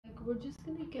we're just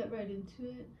gonna get right into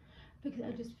it because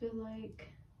I just feel like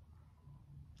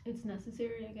it's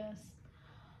necessary, I guess.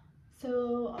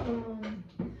 So I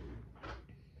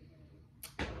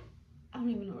don't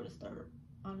even know where to start,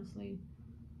 honestly.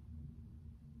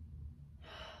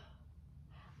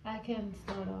 I can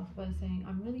start off by saying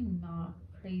I'm really not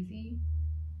crazy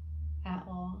at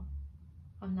all.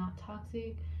 I'm not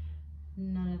toxic,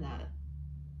 none of that.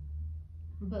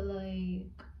 But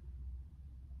like,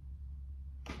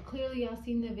 clearly y'all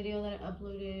seen the video that I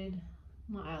uploaded.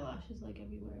 My eyelashes like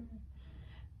everywhere.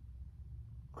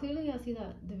 Clearly y'all see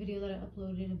that the video that I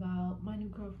uploaded about my new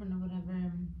girlfriend or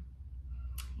whatever,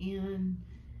 and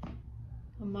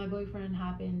my boyfriend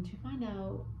happened to find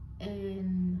out,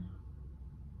 and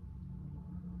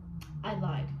I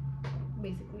lied,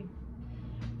 basically.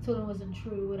 Told him it wasn't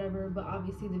true, whatever, but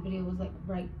obviously the video was like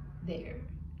right there.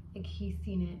 Like he's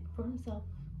seen it for himself.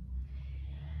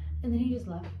 And then he just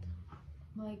left.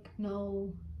 Like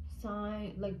no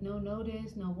sign, like no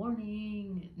notice, no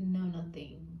warning, no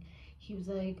nothing. He was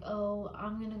like, oh,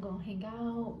 I'm gonna go hang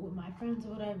out with my friends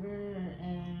or whatever,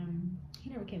 and he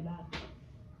never came back.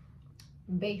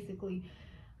 Basically,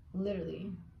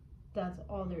 literally, that's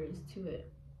all there is to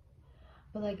it.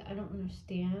 But like, I don't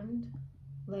understand.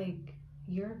 Like,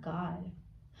 you're a guy,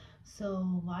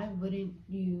 so why wouldn't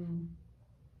you?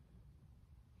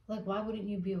 Like, why wouldn't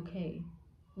you be okay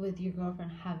with your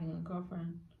girlfriend having a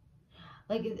girlfriend?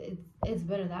 Like, it's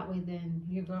better that way than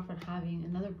your girlfriend having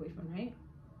another boyfriend, right?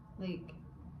 Like,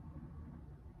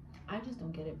 I just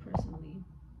don't get it personally.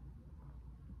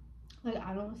 Like,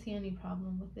 I don't see any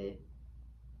problem with it.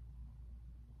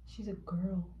 She's a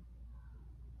girl.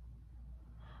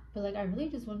 But like, I really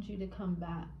just want you to come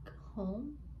back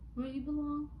home where you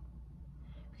belong,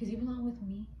 because you belong with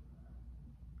me.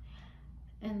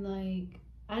 And like,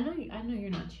 I know you're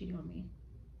not cheating on me.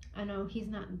 I know he's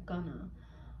not gonna.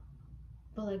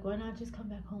 But like, why not just come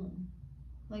back home?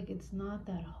 Like, it's not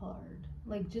that hard.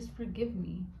 Like, just forgive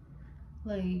me.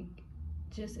 Like,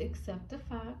 just accept the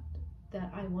fact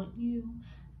that I want you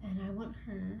and I want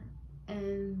her,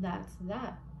 and that's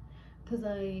that. Because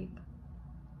like,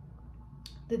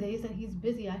 the days that he's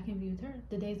busy, I can be with her.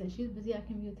 The days that she's busy, I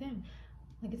can be with him.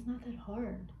 Like, it's not that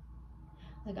hard.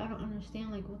 Like, I don't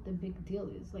understand like what the big deal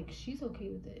is. Like, she's okay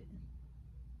with it.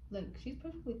 Like, she's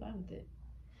perfectly fine with it.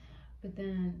 But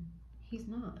then he's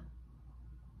not.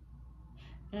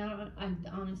 And I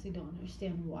honestly don't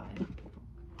understand why.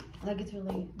 Like, it's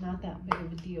really not that big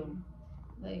of a deal.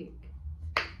 Like,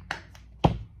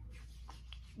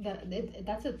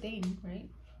 that's a thing, right?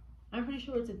 I'm pretty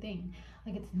sure it's a thing.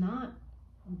 Like, it's not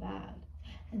bad.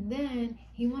 And then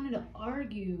he wanted to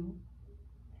argue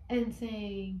and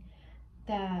saying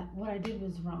that what I did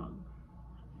was wrong.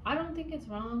 I don't think it's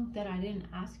wrong that I didn't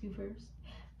ask you first,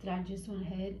 that I just went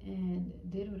ahead and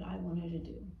did what I wanted to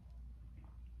do.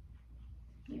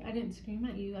 Like, I didn't scream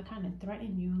at you. I kind of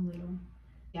threatened you a little.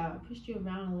 Yeah, I pushed you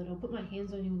around a little, put my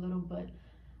hands on you a little, but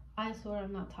I swear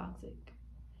I'm not toxic.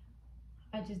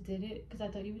 I just did it because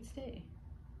I thought you would stay.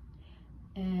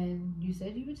 And you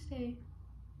said you would stay,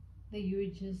 that you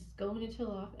would just go in and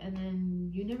chill off, and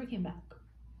then you never came back.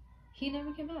 He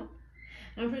never came back.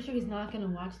 And I'm pretty sure he's not going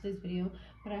to watch this video,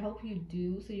 but I hope you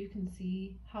do, so you can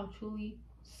see how truly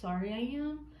sorry I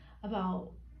am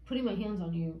about putting my hands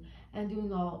on you and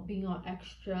being all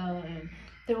extra and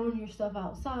throwing your stuff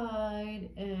outside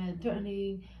and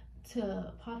threatening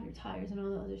to pop your tires and all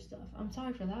the other stuff. I'm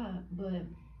sorry for that, but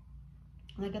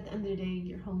like, at the end of the day,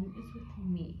 your home is with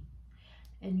me,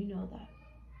 and you know that.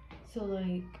 So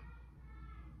like,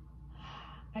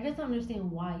 I just don't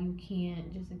understand why you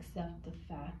can't just accept the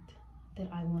fact that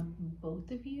I want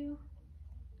both of you.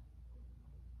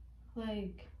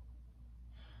 Like,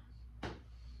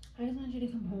 I just want you to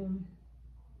come home,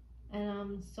 and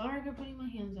I'm sorry for putting my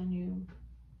hands on you.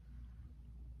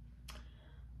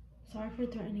 Sorry for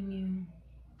threatening you.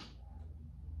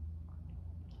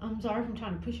 I'm sorry for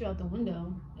trying to push you out the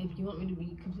window. If you want me to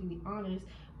be completely honest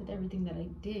with everything that I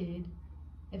did,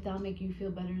 if that'll make you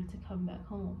feel better to come back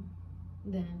home,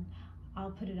 then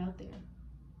I'll put it out there.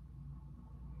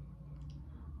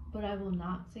 But I will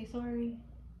not say sorry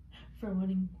for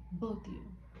wanting both you,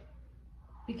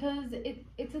 because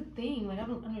it's a thing. Like, I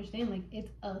don't understand. Like,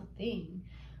 it's a thing.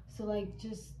 So like,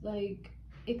 just like,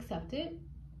 accept it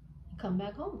and come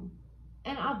back home,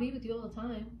 and I'll be with you all the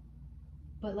time.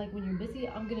 But like, when you're busy,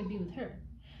 I'm gonna be with her,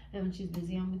 and when she's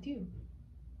busy, I'm with you.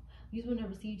 You will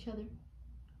never see each other,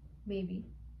 maybe,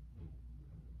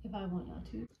 if I want y'all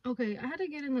to. Okay, I had to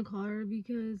get in the car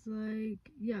because like,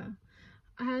 yeah,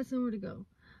 I had somewhere to go.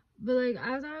 But like,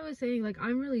 as I was saying, like,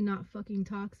 I'm really not fucking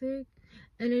toxic,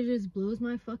 and it just blows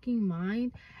my fucking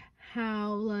mind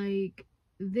how like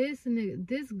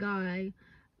this guy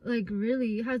like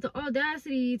really has the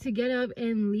audacity to get up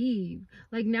and leave.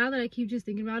 Like, now that I keep just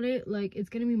thinking about it, like, it's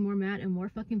gonna be more mad and more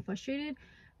fucking frustrated,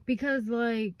 because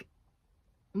like,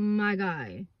 my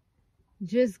guy,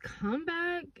 just come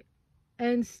back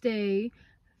and stay,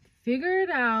 figure it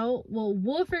out. Well,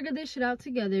 we'll figure this shit out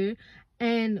together,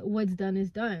 and what's done is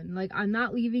done. Like, I'm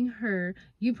not leaving her.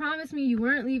 You promised me you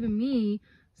weren't leaving me,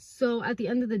 so at the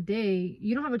end of the day,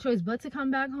 you don't have a choice but to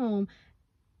come back home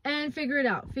and figure it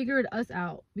out, figure us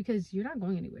out, because you're not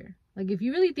going anywhere. Like, if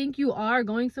you really think you are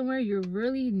going somewhere, you're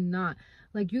really not.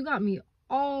 Like, you got me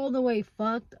all the way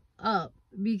fucked up,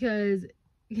 because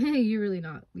you're really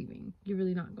not leaving. You're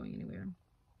really not going anywhere,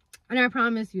 and I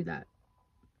promise you that.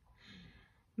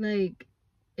 Like,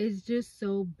 it's just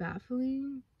so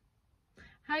baffling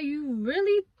how you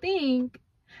really think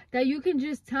that you can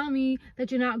just tell me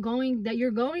that you're not going, that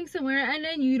you're going somewhere, and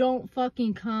then you don't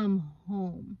fucking come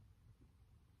home.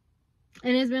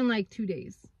 And it's been like 2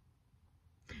 days.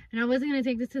 And I wasn't going to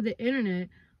take this to the internet,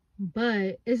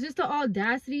 but it's just the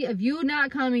audacity of you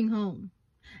not coming home.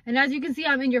 And as you can see,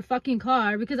 I'm in your fucking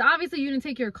car, because obviously you didn't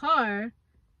take your car.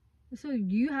 So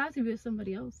you have to be with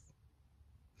somebody else.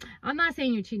 I'm not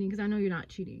saying you're cheating, because I know you're not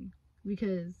cheating.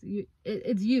 Because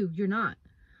it's you. You're not.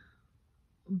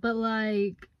 But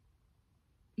like,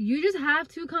 you just have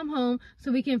to come home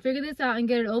so we can figure this out and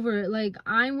get it over. Like,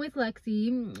 I'm with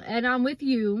Lexi and I'm with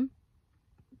you.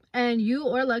 And you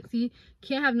or Lexi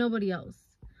can't have nobody else.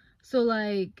 So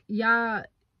like, yeah,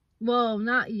 well,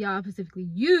 not y'all specifically,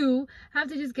 you have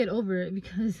to just get over it,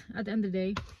 because at the end of the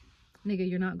day, nigga,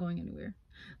 you're not going anywhere.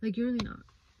 Like, you're really not.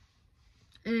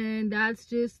 And that's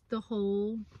just the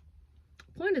whole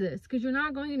point of this, because you're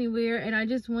not going anywhere. And I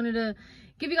just wanted to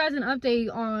give you guys an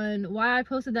update on why I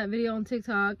posted that video on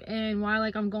TikTok, and why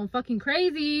like I'm going fucking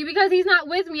crazy because he's not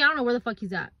with me. I don't know where the fuck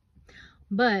he's at,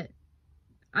 but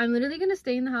I'm literally gonna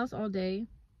stay in the house all day,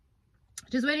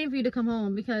 just waiting for you to come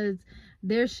home, because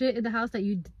there's shit in the house that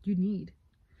you need.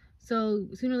 So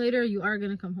sooner or later, you are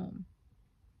gonna come home.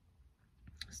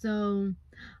 So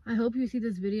I hope you see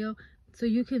this video so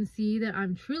you can see that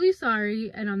I'm truly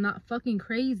sorry and I'm not fucking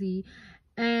crazy.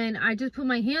 And I just put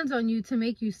my hands on you to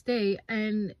make you stay,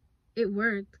 and it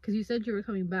worked, because you said you were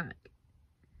coming back.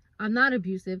 I'm not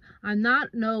abusive. I'm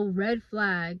not no red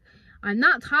flag. I'm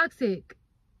not toxic.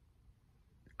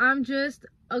 I'm just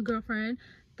a girlfriend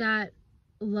that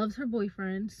loves her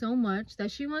boyfriend so much that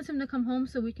she wants him to come home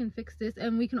so we can fix this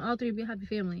and we can all three be a happy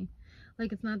family.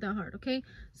 Like, it's not that hard, okay?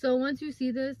 So once you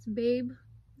see this, babe,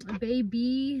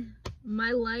 baby,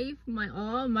 my life, my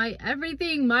all, my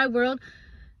everything, my world,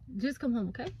 just come home,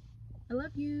 okay? I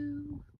love you.